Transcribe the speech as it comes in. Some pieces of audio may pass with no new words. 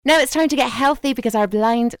Now it's time to get healthy because our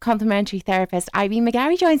blind complementary therapist, Irene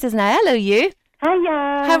McGarry, joins us now. Hello, you.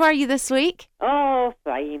 Hiya. How are you this week? Oh,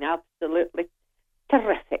 fine. Absolutely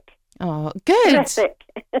terrific. Oh, good. Terrific.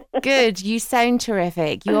 Good. You sound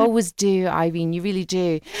terrific. You always do, Irene. You really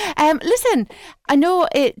do. Listen, I know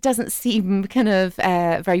it doesn't seem kind of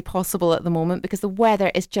very possible at the moment because the weather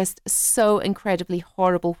is just so incredibly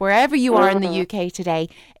horrible. Wherever you are in the UK today,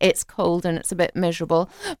 it's cold and it's a bit miserable.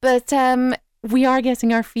 But we are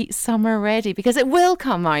getting our feet summer ready because it will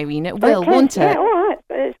come, Irene. It will, won't it? Yeah,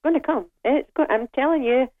 it's going to come. I'm telling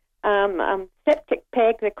you, I'm septic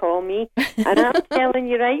peg, they call me, and I'm telling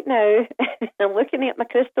you right now, I'm looking at my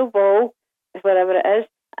crystal ball, whatever it is,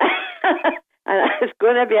 and it's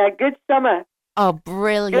going to be a good summer. Oh,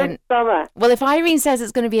 brilliant. Good summer. Well, if Irene says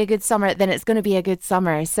it's going to be a good summer, then it's going to be a good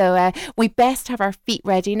summer. So we best have our feet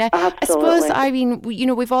ready. Now, Absolutely. I suppose, Irene,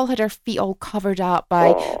 we've all had our feet all covered up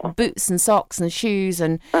by boots and socks and shoes.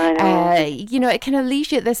 And, it kind of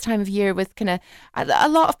leaves you at this time of year with kind of a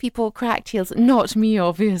lot of people, cracked heels, not me,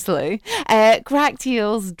 obviously, cracked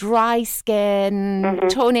heels, dry skin,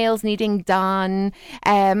 toenails needing done.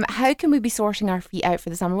 How can we be sorting our feet out for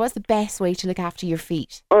the summer? What's the best way to look after your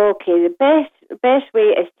feet? Okay, the best way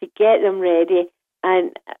is to get them ready.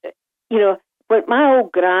 And, what my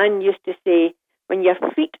old gran used to say, when your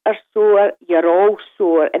feet are sore, you're all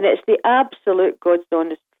sore. And it's the absolute God's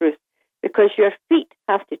honest truth, because your feet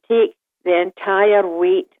have to take the entire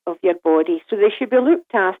weight of your body. So they should be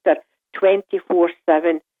looked after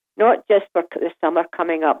 24/7, not just for the summer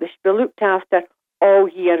coming up. They should be looked after all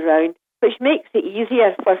year round, which makes it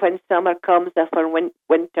easier for when summer comes or when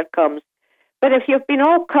winter comes. But if you've been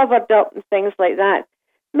all covered up and things like that,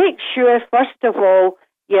 make sure, first of all,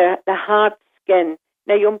 the hard skin.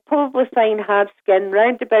 Now, you'll probably find hard skin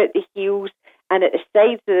round about the heels and at the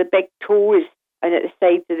sides of the big toes and at the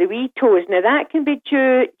sides of the wee toes. Now, that can be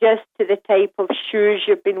due just to the type of shoes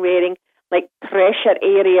you've been wearing, like pressure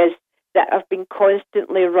areas that have been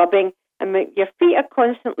constantly rubbing. And when your feet are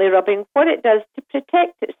constantly rubbing, what it does to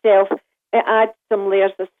protect itself, it adds some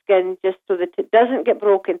layers of skin just so that it doesn't get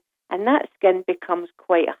broken. And that skin becomes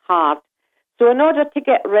quite hard. So in order to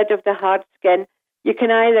get rid of the hard skin, you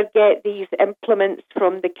can either get these implements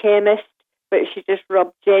from the chemist, which you just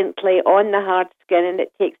rub gently on the hard skin and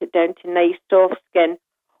it takes it down to nice soft skin.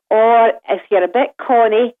 Or if you're a bit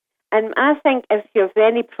conny, and I think if you have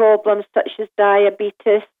any problems such as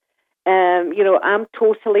diabetes, I'm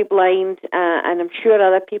totally blind and I'm sure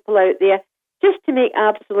other people out there, just to make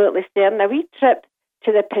absolutely certain, a wee trip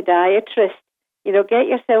to the podiatrist. Get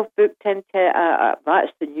yourself booked into,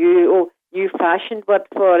 that's the new fashioned word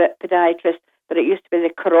for it, podiatrist, but it used to be the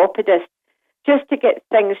chiropodist, just to get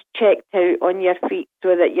things checked out on your feet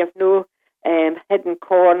so that you've no hidden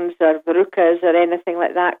corns or verrucas or anything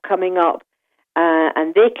like that coming up,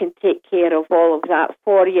 and they can take care of all of that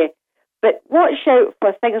for you. But watch out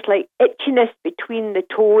for things like itchiness between the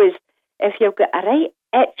toes. If you've got a right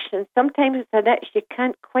itch, and sometimes it's an itch you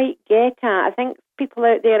can't quite get at. I think people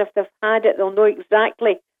out there, if they've had it, they'll know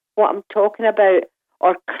exactly what I'm talking about.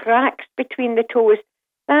 Or cracks between the toes.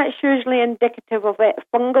 That's usually indicative of a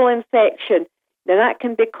fungal infection. Now, that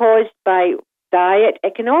can be caused by diet.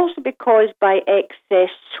 It can also be caused by excess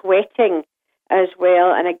sweating as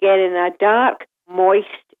well. And again, in a dark, moist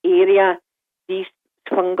area, these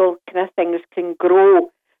fungal kind of things can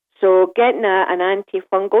grow. So getting an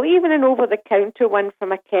antifungal, even an over-the-counter one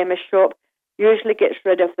from a chemist shop, usually gets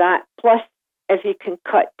rid of that. Plus, if you can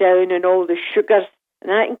cut down on all the sugars,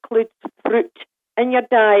 and that includes fruit in your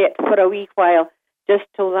diet for a wee while, just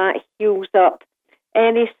till that heals up.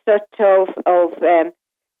 Any sort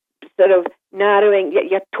of narrowing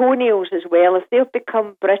your toenails as well. If they've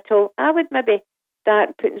become brittle, I would maybe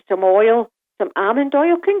start putting some oil, some almond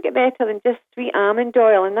oil. Couldn't get better than just sweet almond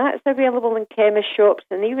oil, and that's available in chemist shops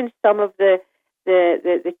and even some of the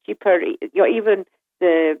cheaper, even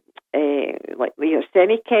the like your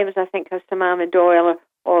semi-chems, I think, has some almond oil,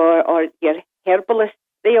 or your herbalists,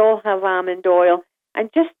 they all have almond oil, and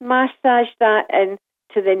just massage that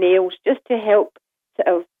into the nails just to help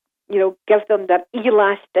sort of give them their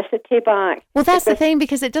elasticity back. Well, that's the thing,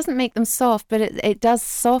 because it doesn't make them soft, but it does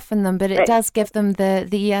soften them, but it does give them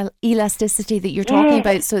the elasticity that you're talking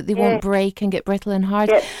about, so they won't break and get brittle and hard.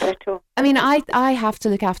 Get brittle. I mean, I have to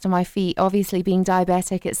look after my feet. Obviously, being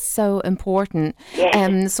diabetic, it's so important.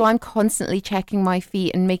 Yes. So I'm constantly checking my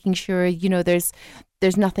feet and making sure, there's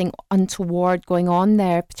there's nothing untoward going on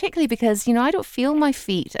there, particularly because, I don't feel my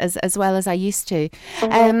feet as well as I used to.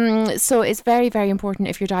 So it's very, very important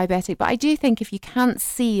if you're diabetic. But I do think if you can't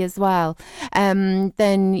see as well,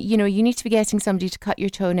 then, you need to be getting somebody to cut your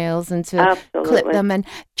toenails and to clip them. And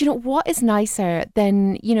do you know what is nicer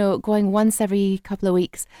than, going once every couple of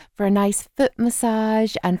weeks for a nice foot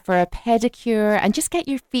massage and for a pedicure and just get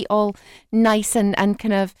your feet all nice and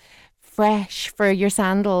kind of fresh for your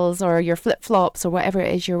sandals or your flip-flops or whatever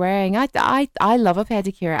it is you're wearing. I love a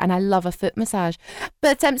pedicure and I love a foot massage.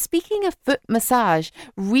 But speaking of foot massage,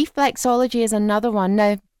 reflexology is another one.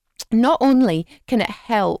 Now, not only can it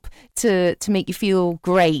help to make you feel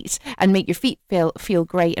great and make your feet feel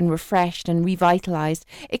great and refreshed and revitalized,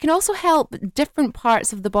 it can also help different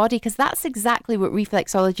parts of the body, because that's exactly what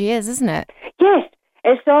reflexology is, isn't it? Yes,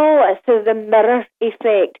 it's all the mirror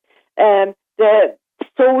effect. The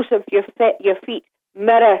soles of your feet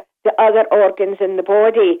mirror the other organs in the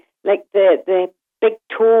body, like the big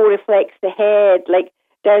toe reflects the head, like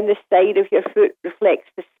down the side of your foot reflects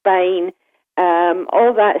the spine,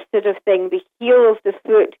 all that sort of thing. The heel of the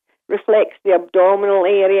foot reflects the abdominal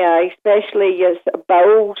area, especially your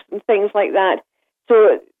bowels and things like that.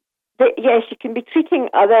 So, yes, you can be treating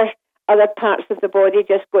other parts of the body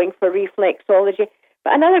just going for reflexology.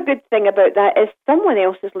 But another good thing about that is someone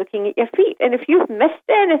else is looking at your feet. And if you've missed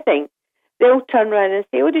anything, they'll turn around and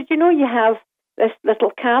say, oh, did you know you have this little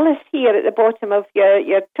callus here at the bottom of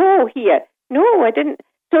your toe here? No, I didn't.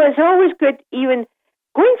 So it's always good, even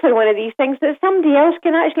going for one of these things, that somebody else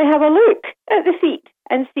can actually have a look at the feet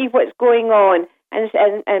and see what's going on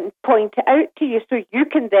and point it out to you, so you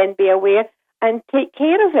can then be aware and take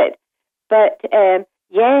care of it. But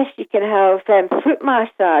yes, you can have foot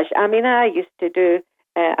massage. I mean, I used to do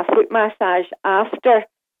a foot massage after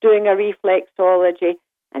doing a reflexology,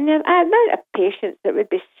 and the amount of patients that would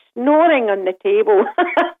be snoring on the table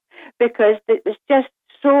because it was just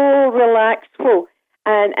so relaxful,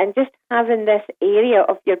 and just having this area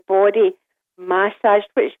of your body massaged,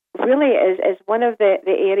 which really is one of the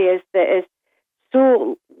areas that is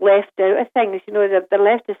so left out of things. They're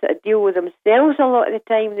left to sort of deal with themselves a lot of the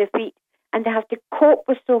time, the feet, and they have to cope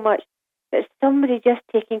with so much. That somebody just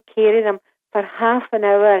taking care of them for half an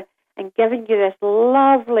hour and giving you this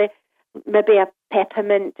lovely, maybe a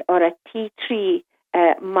peppermint or a tea tree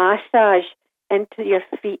massage into your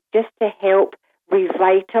feet, just to help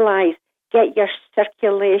revitalise, get your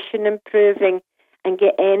circulation improving, and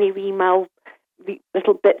get any wee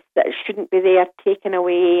little bits that shouldn't be there taken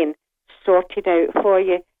away and sorted out for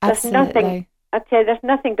you. Absolutely. There's nothing. I tell you, there's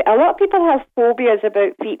nothing. But a lot of people have phobias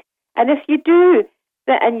about feet, and if you do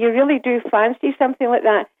that, and you really do fancy something like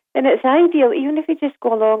that, then it's ideal, even if you just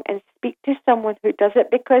go along and speak to someone who does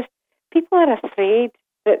it, because people are afraid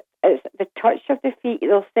that it's the touch of the feet,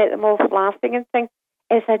 they'll set them off laughing and things.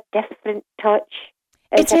 It's a different touch.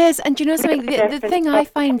 It is, and you know something, the thing I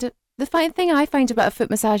find... The thing I find about a foot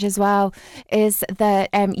massage as well is that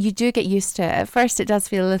you do get used to it. At first it does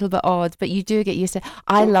feel a little bit odd, but you do get used to it.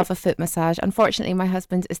 I love a foot massage. Unfortunately, my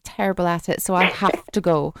husband is terrible at it, so I have to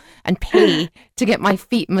go and pay to get my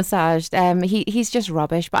feet massaged. He's just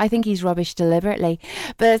rubbish, but I think he's rubbish deliberately.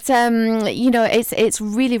 But, it's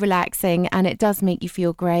really relaxing, and it does make you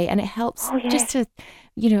feel great, and it helps just to...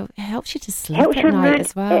 it helps you to sleep at night mood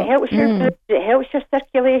as well. It helps your mood, it helps your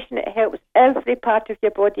circulation, it helps every part of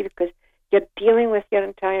your body, because you're dealing with your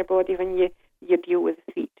entire body when you deal with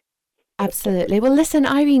the feet. Absolutely. Well, listen,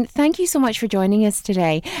 Irene, thank you so much for joining us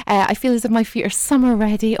today. I feel as if my feet are summer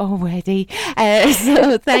ready already.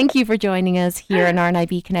 So thank you for joining us here on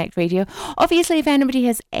RNIB Connect Radio. Obviously, if anybody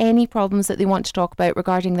has any problems that they want to talk about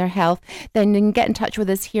regarding their health, then you can get in touch with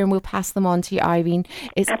us here and we'll pass them on to you, Irene.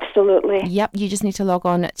 Absolutely. Yep, you just need to log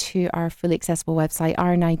on to our fully accessible website,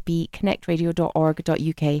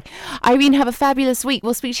 rnibconnectradio.org.uk. Irene, have a fabulous week.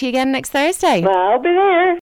 We'll speak to you again next Thursday. Well, I'll be there.